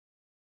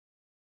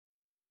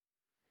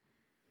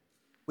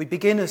We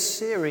begin a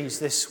series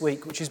this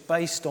week which is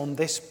based on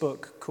this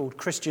book called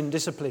Christian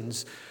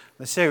Disciplines.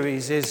 The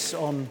series is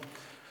on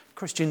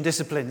Christian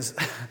disciplines.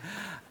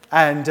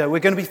 And we're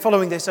going to be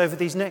following this over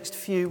these next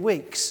few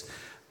weeks.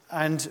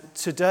 And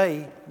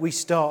today we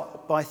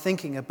start by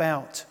thinking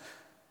about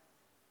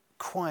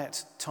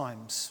quiet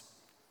times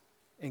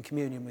in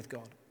communion with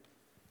God.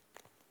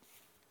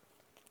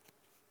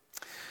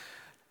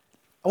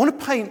 I want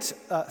to paint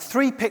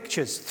three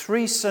pictures,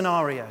 three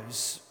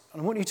scenarios.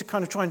 And I want you to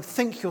kind of try and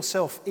think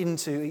yourself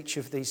into each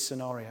of these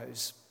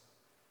scenarios.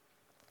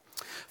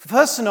 The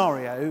first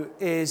scenario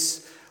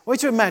is, I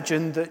want you to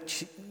imagine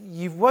that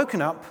you've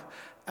woken up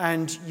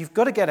and you've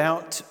got to get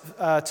out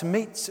to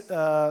meet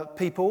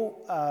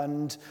people,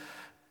 and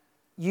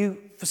you,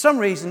 for some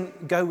reason,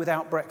 go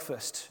without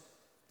breakfast.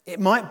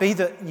 It might be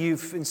that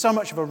you've, in so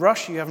much of a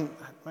rush, you haven't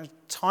had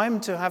time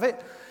to have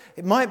it.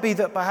 It might be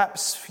that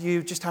perhaps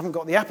you just haven't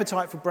got the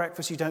appetite for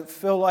breakfast, you don't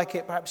feel like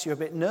it, perhaps you're a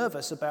bit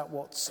nervous about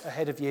what's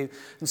ahead of you,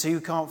 and so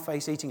you can't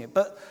face eating it.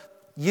 But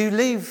you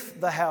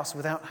leave the house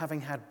without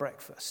having had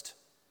breakfast.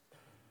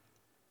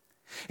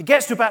 It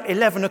gets to about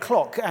 11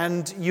 o'clock,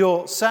 and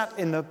you're sat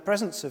in the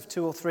presence of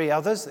two or three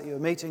others that you're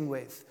meeting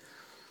with.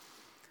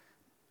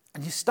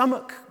 And your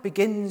stomach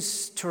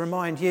begins to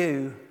remind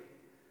you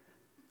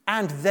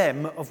and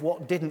them of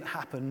what didn't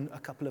happen a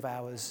couple of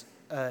hours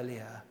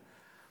earlier.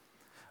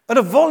 At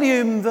a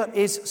volume that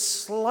is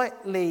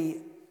slightly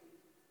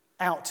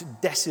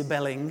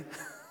out-decibelling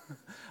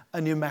a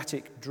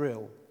pneumatic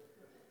drill.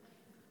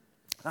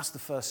 That's the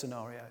first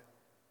scenario.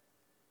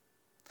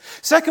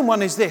 Second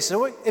one is this.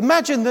 So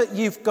imagine that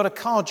you've got a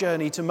car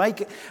journey to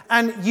make,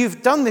 and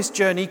you've done this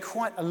journey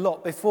quite a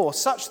lot before,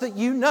 such that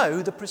you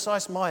know the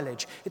precise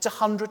mileage. It's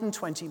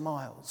 120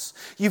 miles.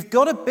 You've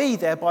got to be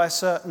there by a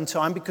certain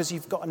time because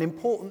you've got an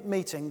important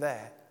meeting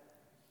there.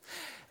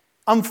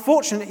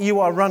 Unfortunately,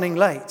 you are running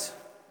late.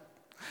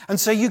 And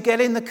so you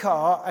get in the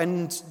car,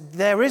 and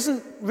there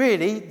isn't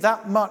really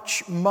that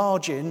much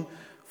margin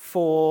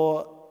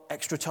for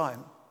extra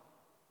time.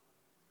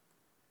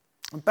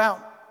 About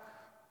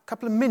a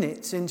couple of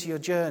minutes into your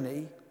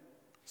journey,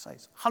 say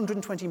it's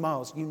 120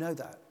 miles, you know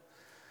that.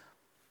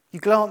 You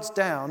glance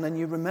down and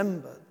you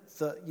remember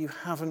that you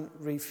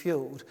haven't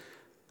refueled,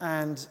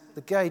 and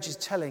the gauge is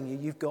telling you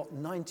you've got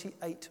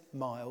 98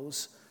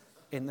 miles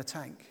in the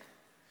tank.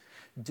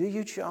 Do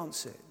you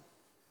chance it?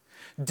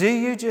 Do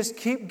you just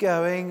keep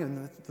going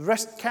and the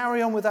rest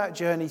carry on with that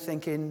journey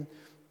thinking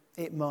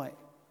it might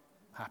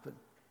happen?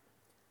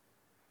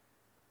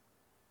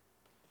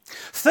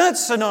 Third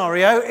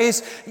scenario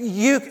is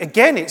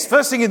it's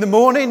first thing in the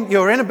morning,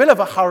 you're in a bit of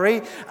a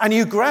hurry, and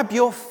you grab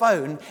your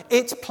phone.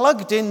 It's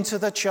plugged into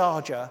the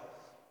charger.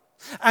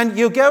 And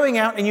you're going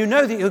out and you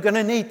know that you're going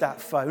to need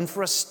that phone.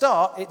 For a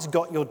start, it's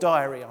got your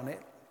diary on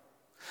it.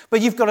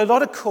 But you've got a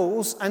lot of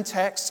calls and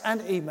texts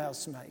and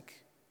emails to make.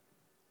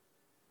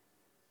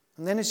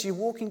 And then as you're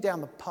walking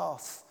down the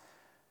path,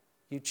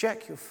 you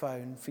check your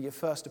phone for your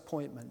first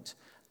appointment,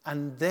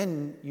 and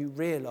then you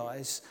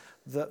realise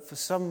that for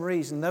some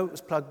reason, though it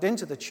was plugged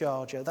into the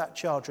charger, that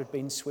charger had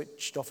been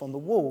switched off on the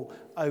wall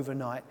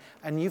overnight,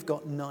 and you've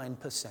got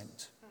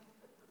 9%.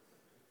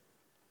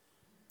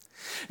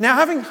 Now,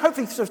 having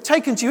hopefully sort of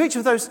taken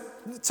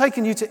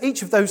you to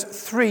each of those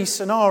three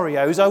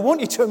scenarios, I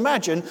want you to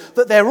imagine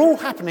that they're all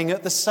happening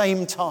at the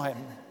same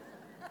time.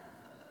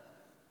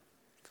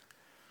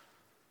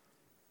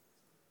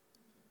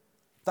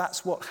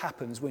 That's what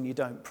happens when you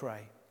don't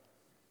pray.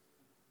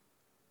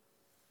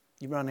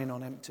 You run in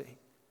on empty.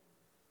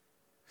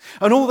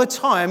 And all the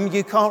time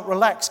you can't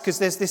relax because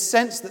there's this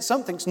sense that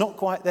something's not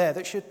quite there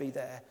that should be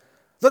there,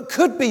 that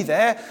could be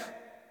there,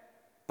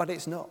 but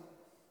it's not.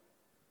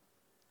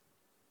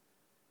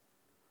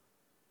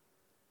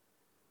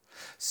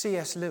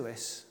 C.S.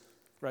 Lewis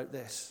wrote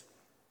this.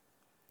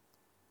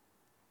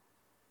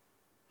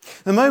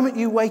 The moment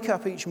you wake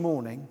up each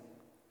morning,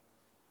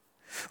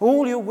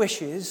 all your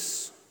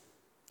wishes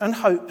and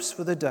hopes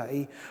for the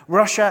day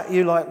rush at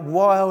you like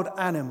wild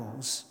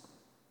animals.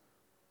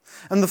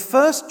 And the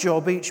first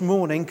job each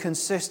morning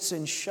consists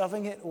in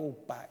shoving it all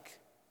back,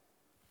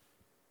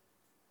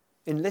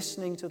 in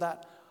listening to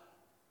that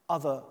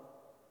other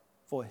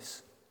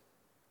voice,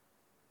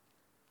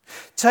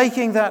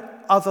 taking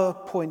that other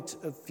point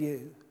of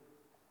view,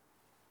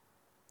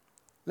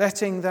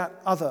 letting that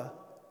other,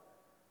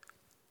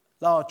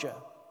 larger,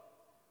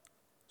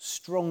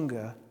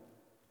 stronger,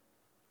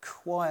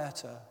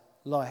 quieter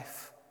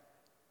life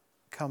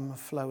come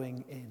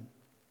flowing in.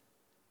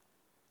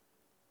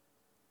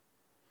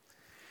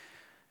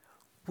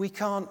 We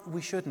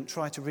shouldn't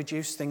try to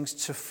reduce things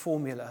to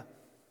formula.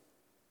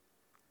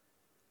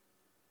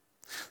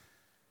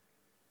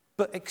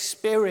 But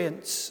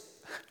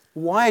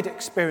wide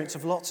experience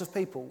of lots of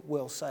people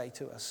will say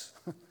to us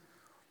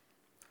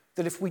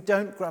that if we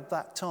don't grab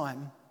that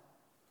time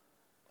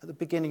at the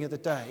beginning of the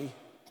day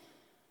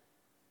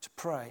to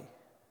pray,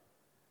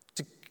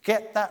 to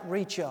get that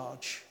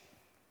recharge,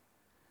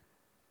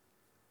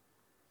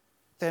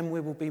 then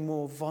we will be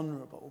more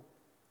vulnerable.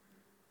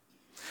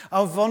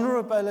 Our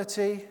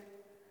vulnerability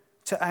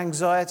to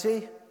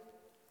anxiety,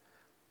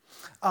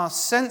 Our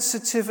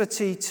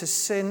sensitivity to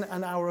sin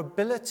and our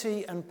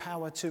ability and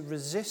power to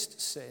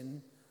resist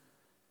sin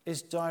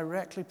is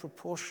directly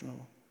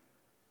proportional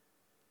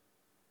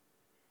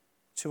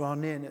to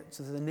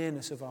the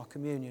nearness of our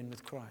communion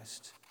with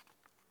Christ.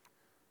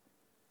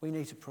 We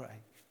need to pray.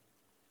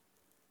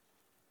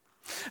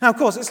 Now, of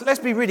course, let's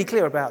be really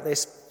clear about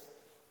this.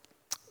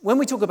 When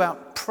we talk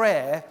about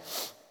prayer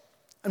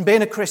and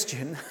being a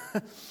Christian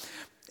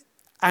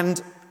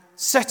and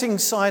setting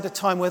aside a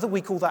time, whether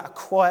we call that a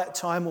quiet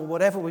time or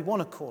whatever we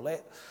want to call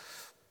it,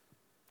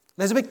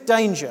 there's a big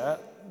danger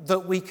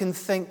that we can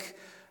think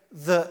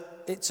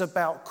that it's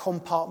about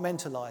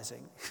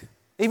compartmentalizing.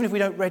 Even if we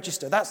don't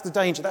register, that's the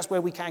danger. That's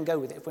where we can go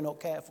with it if we're not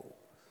careful.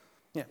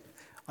 Yeah,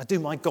 I do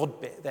my God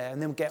bit there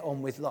and then get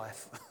on with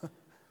life.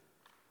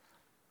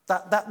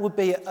 That would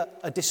be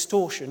a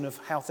distortion of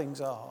how things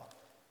are.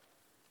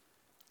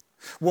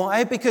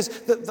 Why? Because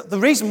the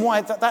reason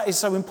why that is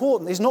so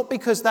important is not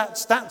because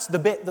that's the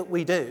bit that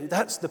we do.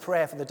 That's the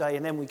prayer for the day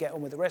and then we get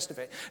on with the rest of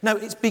it. No,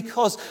 it's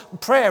because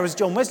prayer, as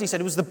John Wesley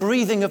said, it was the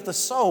breathing of the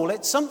soul.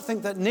 It's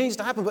something that needs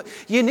to happen. But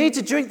you need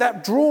to drink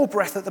that draw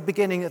breath at the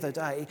beginning of the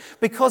day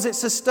because it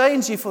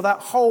sustains you for that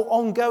whole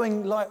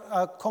ongoing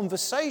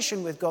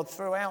conversation with God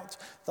throughout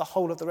the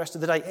whole of the rest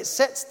of the day. It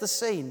sets the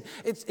scene.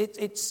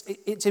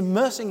 It's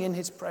immersing in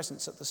his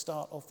presence at the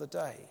start of the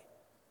day.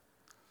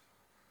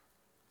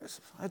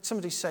 I had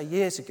somebody say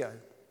years ago,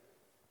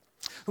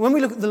 when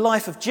we look at the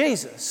life of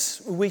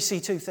Jesus, we see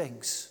two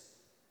things.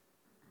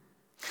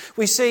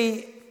 We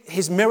see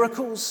his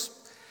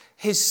miracles,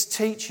 his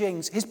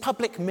teachings, his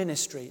public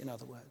ministry, in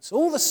other words.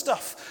 All the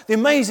stuff, the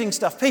amazing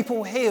stuff,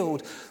 people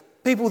healed,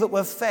 people that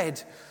were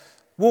fed,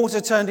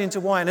 water turned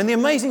into wine, and the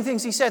amazing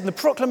things he said, and the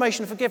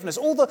proclamation of forgiveness,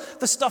 all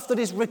the stuff that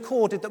is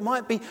recorded that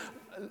might be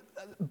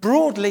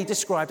broadly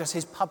described as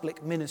his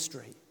public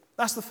ministry.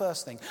 That's the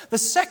first thing. The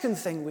second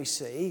thing we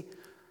see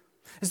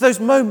is those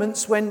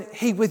moments when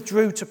he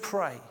withdrew to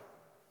pray.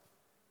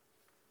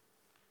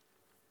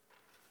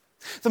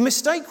 The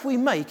mistake we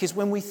make is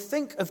when we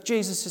think of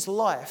Jesus'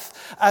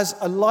 life as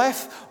a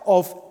life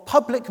of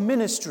public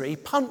ministry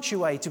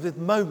punctuated with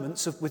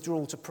moments of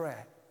withdrawal to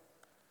prayer.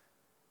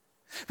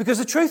 Because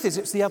the truth is,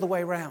 it's the other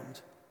way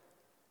around.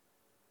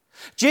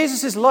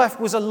 Jesus' life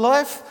was a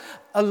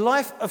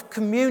life of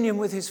communion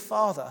with his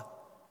Father,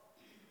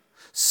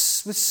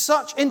 with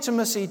such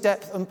intimacy,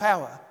 depth, and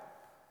power,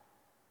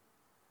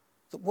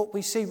 that what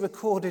we see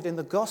recorded in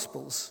the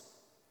Gospels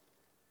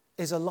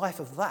is a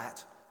life of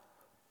that,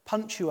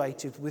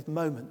 punctuated with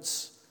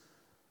moments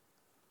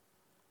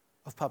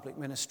of public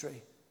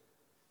ministry,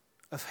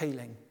 of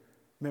healing,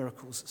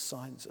 miracles,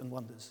 signs, and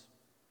wonders.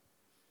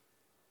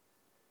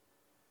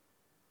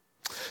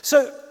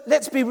 So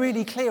let's be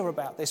really clear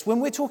about this. When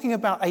we're talking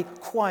about a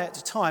quiet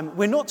time,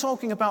 we're not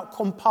talking about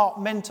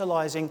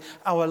compartmentalizing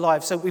our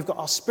lives. So we've got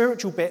our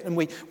spiritual bit and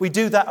we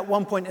do that at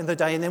one point in the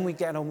day and then we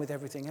get on with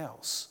everything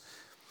else.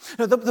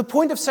 No, the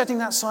point of setting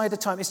that aside a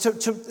time is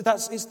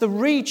it's the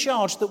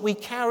recharge that we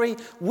carry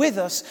with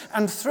us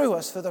and through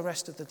us for the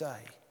rest of the day.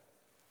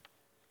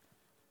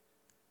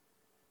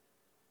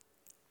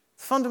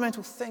 The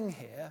fundamental thing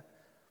here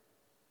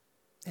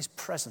is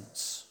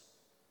presence.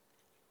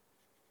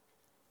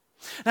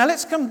 Now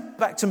let's come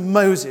back to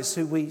Moses,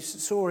 who we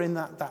saw in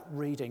that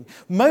reading.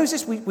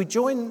 Moses, we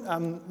join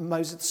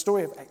Moses, the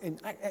story of in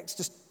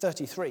Exodus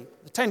 33.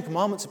 The Ten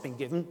Commandments have been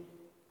given.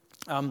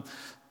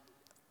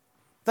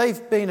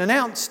 They've been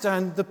announced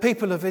and the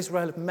people of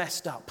Israel have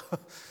messed up.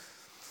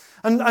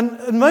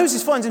 and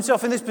Moses finds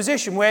himself in this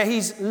position where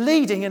he's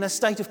leading in a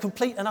state of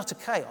complete and utter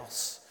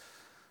chaos.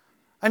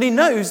 And he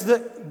knows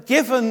that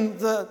given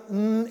the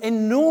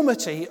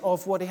enormity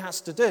of what he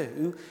has to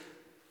do,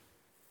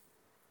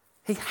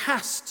 he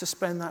has to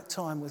spend that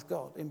time with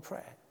God in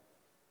prayer.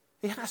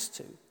 He has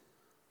to.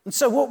 And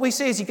so what we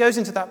see is he goes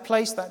into that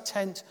place, that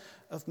tent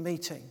of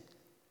meeting.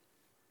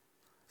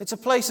 It's a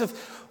place of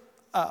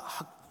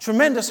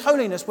tremendous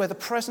holiness where the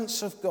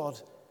presence of God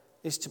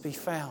is to be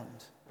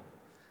found.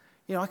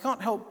 You know, I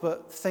can't help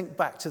but think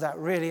back to that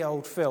really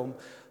old film,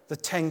 The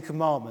Ten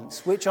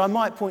Commandments, which I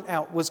might point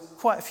out was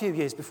quite a few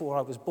years before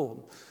I was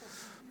born.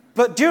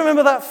 But do you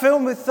remember that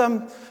film with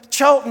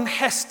Charlton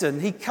Heston?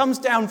 He comes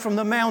down from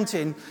the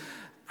mountain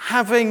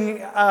having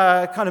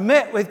kind of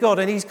met with God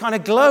and he's kind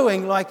of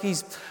glowing like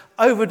he's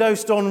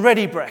overdosed on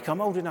Ready Brek. I'm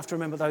old enough to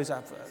remember those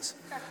adverts.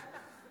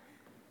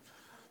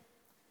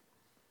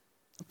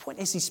 The point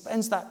is he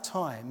spends that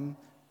time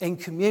in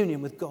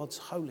communion with God's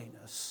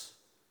holiness.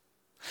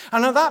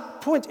 And at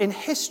that point in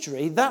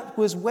history, that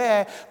was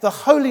where the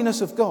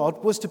holiness of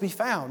God was to be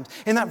found,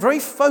 in that very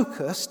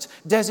focused,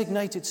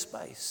 designated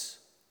space.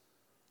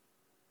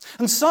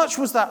 And such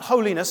was that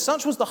holiness,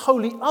 such was the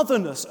holy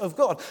otherness of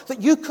God,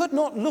 that you could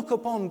not look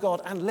upon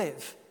God and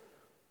live.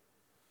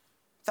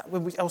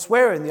 That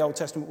elsewhere in the Old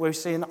Testament, we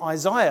see in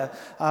Isaiah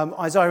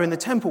in the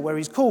temple where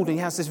he's called, and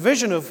he has this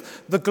vision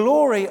of the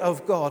glory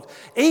of God.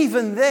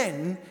 Even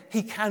then,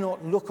 he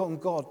cannot look on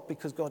God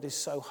because God is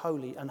so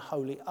holy and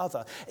holy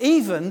other.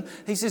 Even,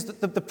 he says,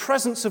 that the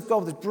presence of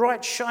God, this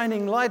bright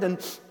shining light, and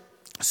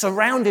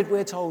surrounded,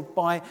 we're told,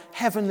 by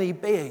heavenly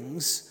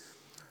beings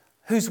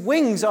whose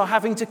wings are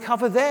having to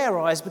cover their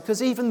eyes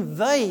because even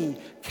they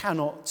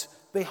cannot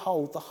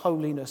behold the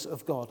holiness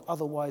of God.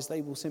 Otherwise,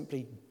 they will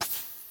simply...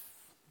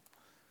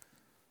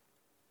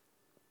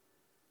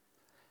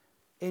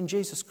 In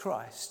Jesus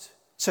Christ,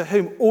 to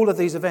whom all of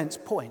these events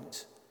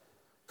point,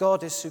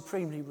 God is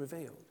supremely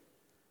revealed.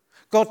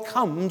 God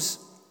comes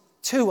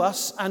to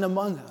us and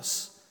among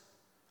us.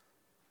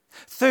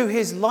 Through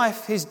his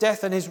life, his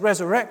death, and his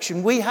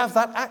resurrection, we have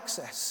that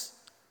access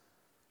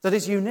that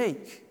is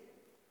unique.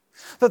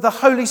 That the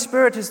Holy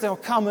Spirit has now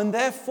come, and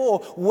therefore,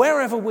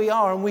 wherever we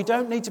are, and we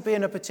don't need to be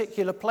in a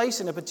particular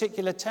place, in a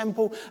particular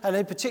temple, at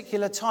a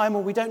particular time,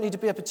 or we don't need to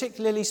be a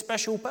particularly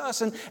special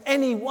person,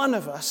 any one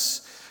of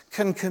us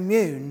can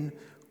commune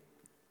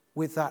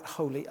with that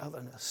holy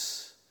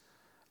otherness.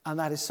 And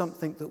that is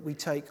something that we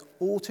take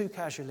all too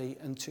casually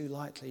and too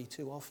lightly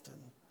too often.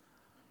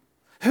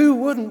 Who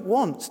wouldn't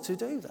want to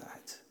do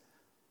that?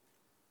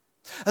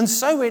 And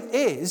so it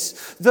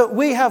is that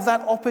we have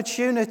that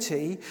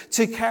opportunity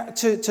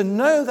to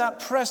know that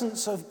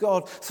presence of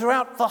God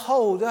throughout the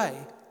whole day.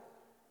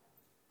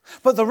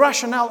 But the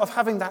rationale of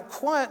having that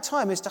quiet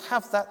time is to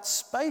have that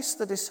space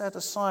that is set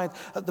aside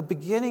at the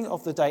beginning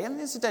of the day. And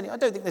incidentally, I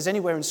don't think there's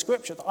anywhere in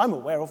Scripture that I'm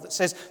aware of that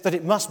says that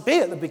it must be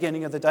at the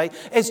beginning of the day.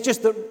 It's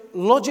just that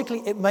logically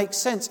it makes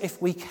sense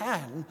if we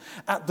can,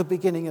 at the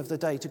beginning of the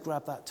day, to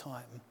grab that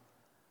time.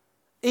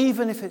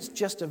 Even if it's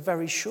just a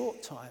very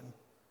short time,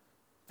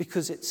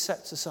 because it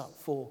sets us up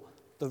for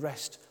the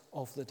rest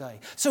of the day.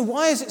 So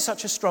why is it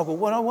such a struggle?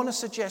 Well, I want to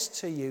suggest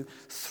to you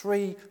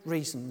 3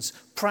 reasons,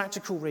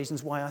 practical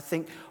reasons why I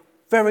think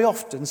very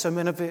often so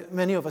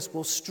many of us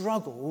will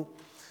struggle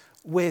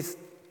with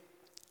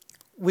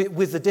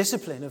the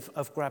discipline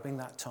of grabbing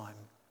that time.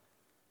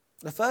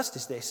 The first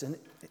is this, and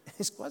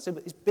it's quite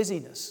simple, it's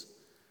busyness.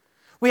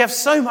 We have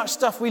so much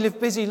stuff, we live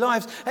busy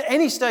lives at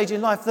any stage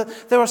in life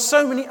that there are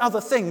so many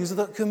other things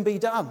that can be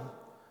done.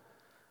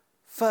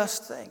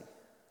 First thing.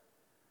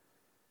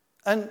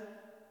 And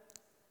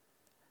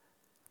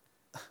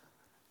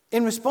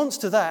in response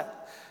to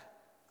that,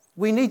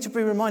 we need to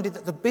be reminded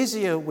that the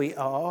busier we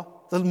are,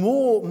 the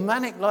more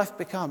manic life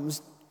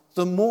becomes,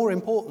 the more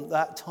important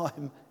that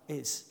time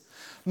is.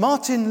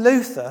 Martin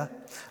Luther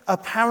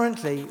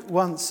apparently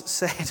once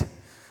said,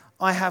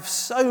 "I have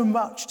so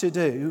much to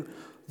do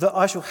that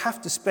I shall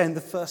have to spend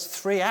the first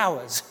 3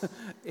 hours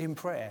in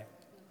prayer."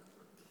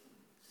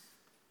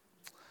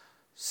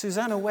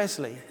 Susanna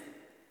Wesley,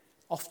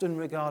 often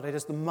regarded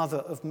as the mother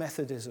of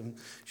Methodism.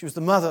 She was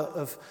the mother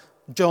of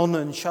John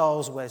and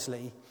Charles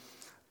Wesley,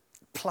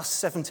 plus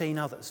 17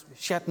 others.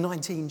 She had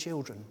 19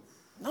 children.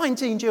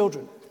 19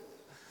 children.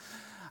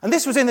 And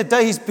this was in the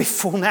days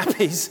before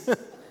nappies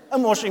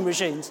and washing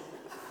machines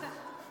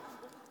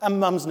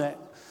and Mumsnet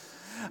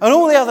and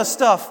all the other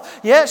stuff.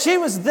 Yeah, she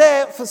was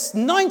there for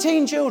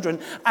 19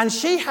 children, and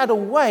she had a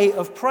way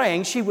of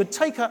praying. She would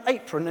take her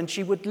apron and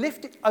she would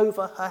lift it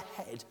over her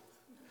head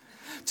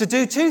to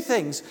do 2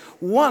 things.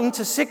 One,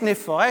 to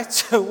signify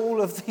to all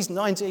of these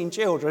 19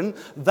 children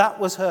that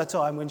was her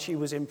time when she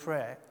was in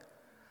prayer.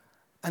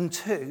 And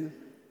 2,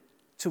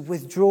 to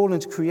withdraw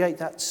and to create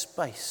that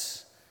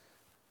space.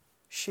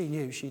 She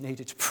knew she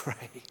needed to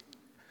pray.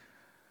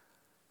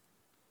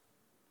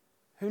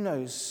 Who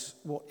knows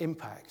what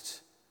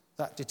impact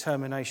that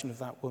determination of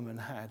that woman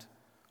had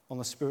on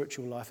the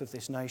spiritual life of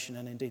this nation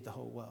and indeed the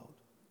whole world.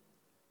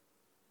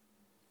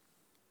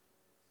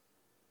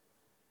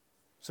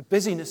 So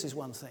busyness is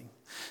one thing.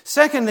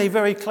 Secondly,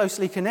 very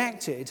closely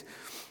connected,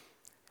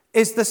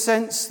 is the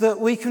sense that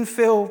we can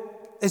feel,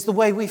 is the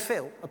way we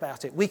feel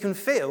about it. We can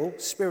feel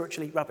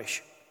spiritually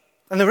rubbish.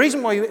 And the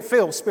reason why you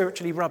feel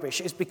spiritually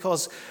rubbish is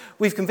because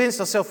we've convinced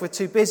ourselves we're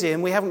too busy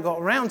and we haven't got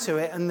around to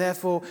it, and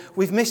therefore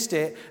we've missed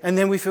it, and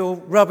then we feel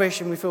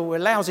rubbish and we feel we're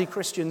lousy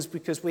Christians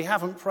because we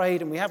haven't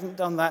prayed and we haven't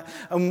done that,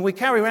 and we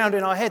carry around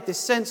in our head this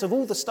sense of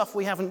all the stuff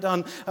we haven't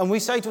done, and we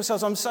say to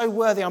ourselves, I'm so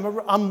worthy, I'm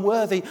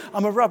unworthy,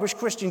 I'm a rubbish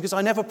Christian because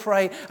I never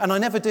pray and I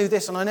never do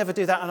this and I never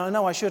do that, and I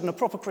know I should, and a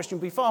proper Christian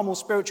would be far more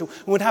spiritual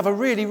and would have a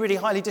really, really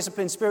highly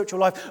disciplined spiritual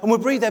life and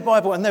would read their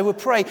Bible and they would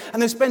pray and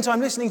they would spend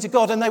time listening to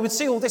God and they would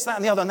see all this, that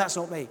and the other, and that's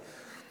not me.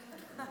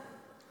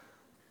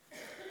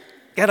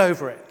 Get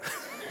over it.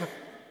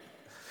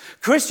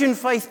 Christian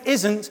faith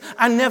isn't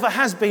and never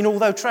has been,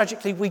 although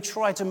tragically we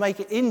try to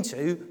make it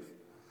into,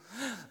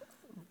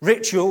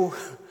 ritual,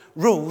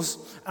 rules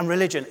and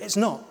religion. It's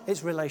not.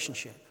 It's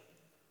relationship.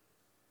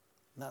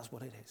 And that's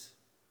what it is.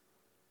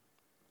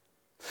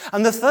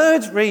 And the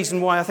third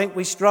reason why I think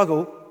we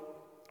struggle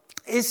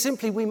is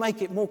simply we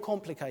make it more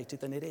complicated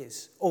than it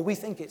is, or we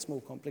think it's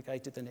more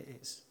complicated than it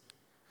is.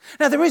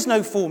 Now, there is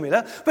no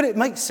formula, but it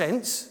makes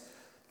sense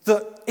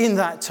that in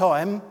that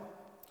time,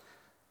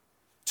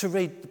 to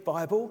read the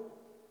Bible,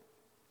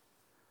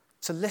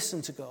 to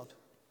listen to God,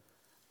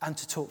 and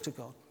to talk to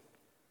God.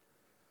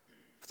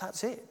 But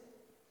that's it.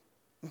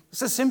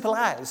 It's as simple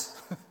as.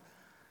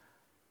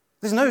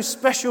 There's no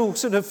special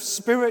sort of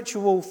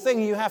spiritual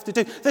thing you have to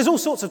do. There's all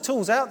sorts of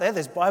tools out there.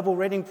 There's Bible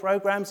reading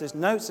programs, there's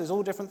notes, there's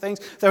all different things.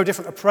 There are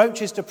different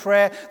approaches to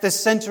prayer. There's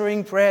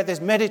centering prayer,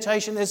 there's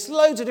meditation. There's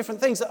loads of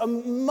different things that are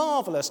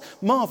marvelous,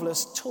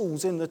 marvelous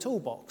tools in the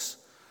toolbox.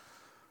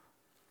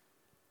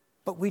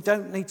 But we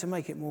don't need to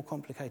make it more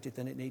complicated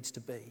than it needs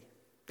to be.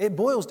 It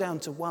boils down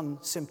to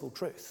one simple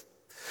truth.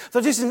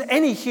 That is in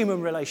any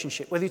human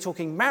relationship, whether you're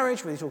talking marriage,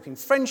 whether you're talking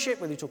friendship,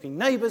 whether you're talking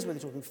neighbours, whether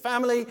you're talking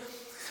family,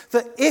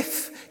 that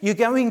if you're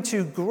going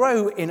to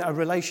grow in a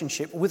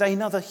relationship with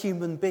another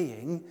human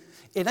being,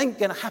 it ain't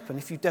going to happen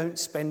if you don't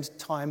spend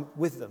time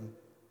with them.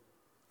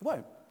 It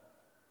won't.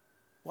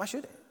 Why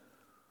should it?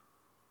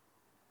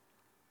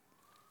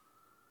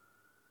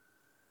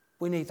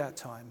 We need that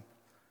time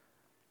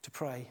to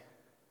pray,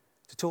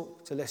 to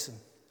talk, to listen,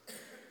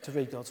 to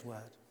read God's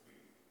word.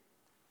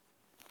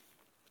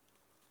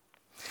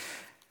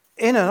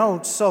 In an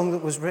old song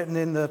that was written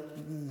in the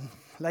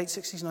late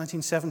 60s,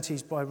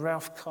 1970s by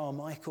Ralph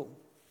Carmichael,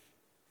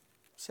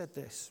 said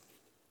this: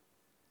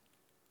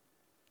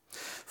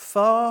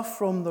 "Far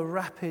from the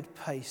rapid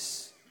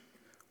pace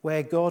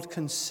where God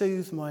can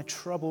soothe my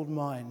troubled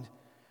mind,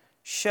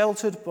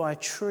 sheltered by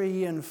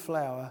tree and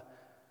flower,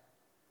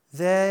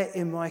 there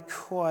in my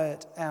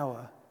quiet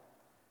hour,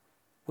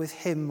 with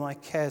him my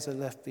cares are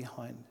left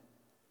behind.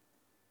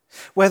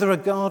 Whether a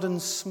garden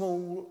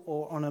small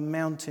or on a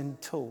mountain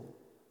tall,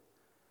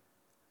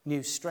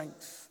 new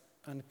strength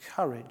and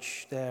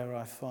courage there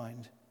I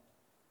find.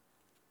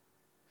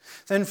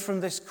 Then from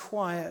this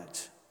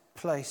quiet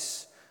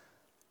place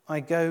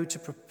I go to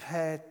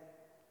prepare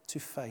to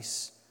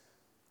face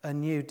a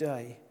new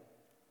day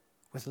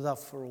with love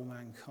for all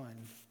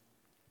mankind."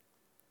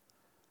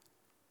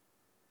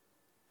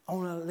 I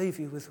want to leave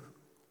you with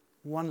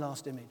one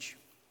last image.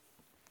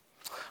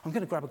 I'm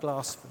going to grab a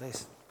glass for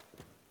this.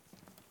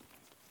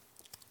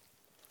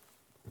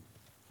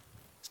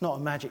 It's not a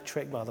magic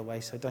trick, by the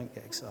way, so don't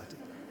get excited.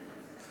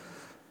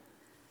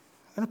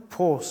 I'm going to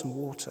pour some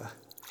water.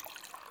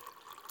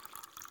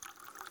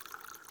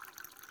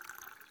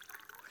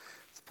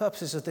 For the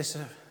purposes of this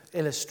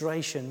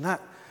illustration,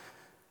 that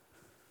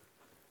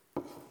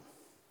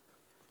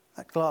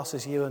glass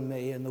is you and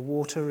me, and the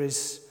water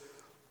is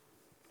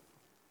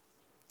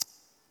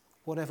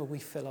whatever we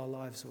fill our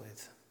lives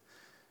with.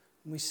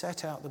 We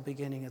set out the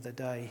beginning of the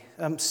day.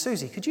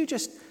 Susie, could you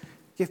just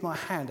give my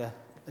hand a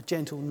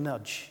gentle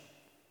nudge?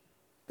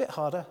 Bit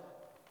harder.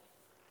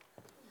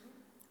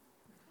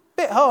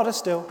 Bit harder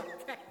still.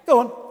 Go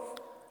on.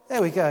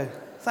 There we go.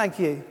 Thank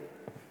you.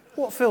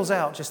 What fills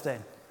out just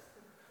then?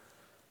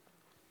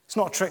 It's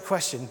not a trick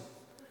question.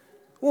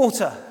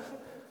 Water,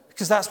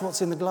 because that's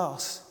what's in the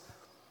glass.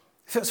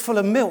 If it was full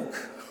of milk,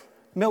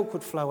 milk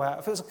would flow out.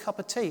 If it was a cup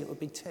of tea, it would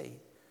be tea.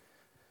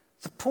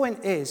 The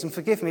point is, and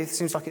forgive me, it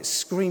seems like it's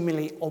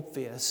screamingly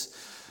obvious,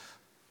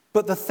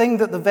 but the thing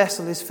that the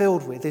vessel is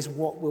filled with is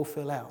what will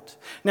fill out.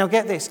 Now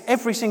get this,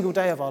 every single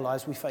day of our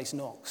lives we face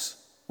knocks.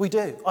 We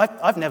do.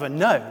 I've never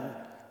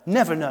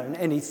known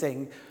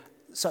anything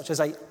such as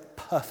a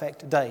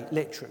perfect day,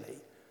 literally.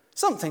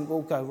 Something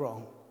will go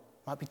wrong.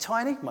 Might be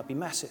tiny, might be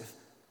massive,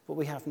 but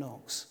we have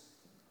knocks.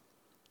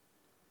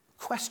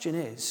 The question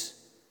is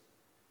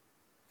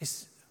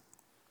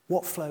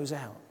what flows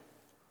out?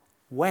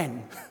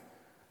 When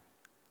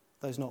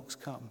those knocks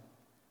come?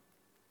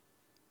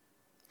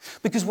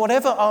 Because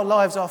whatever our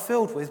lives are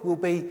filled with will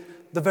be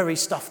the very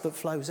stuff that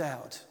flows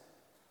out.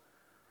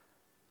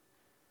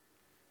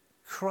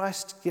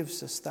 Christ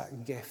gives us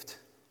that gift,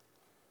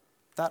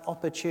 that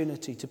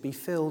opportunity to be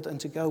filled and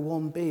to go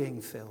on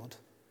being filled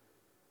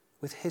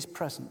with his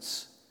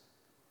presence,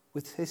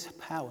 with his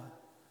power,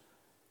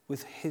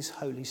 with his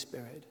Holy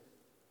Spirit.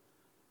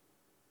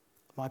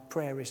 My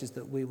prayer is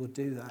that we will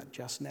do that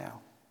just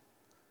now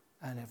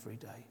and every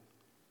day.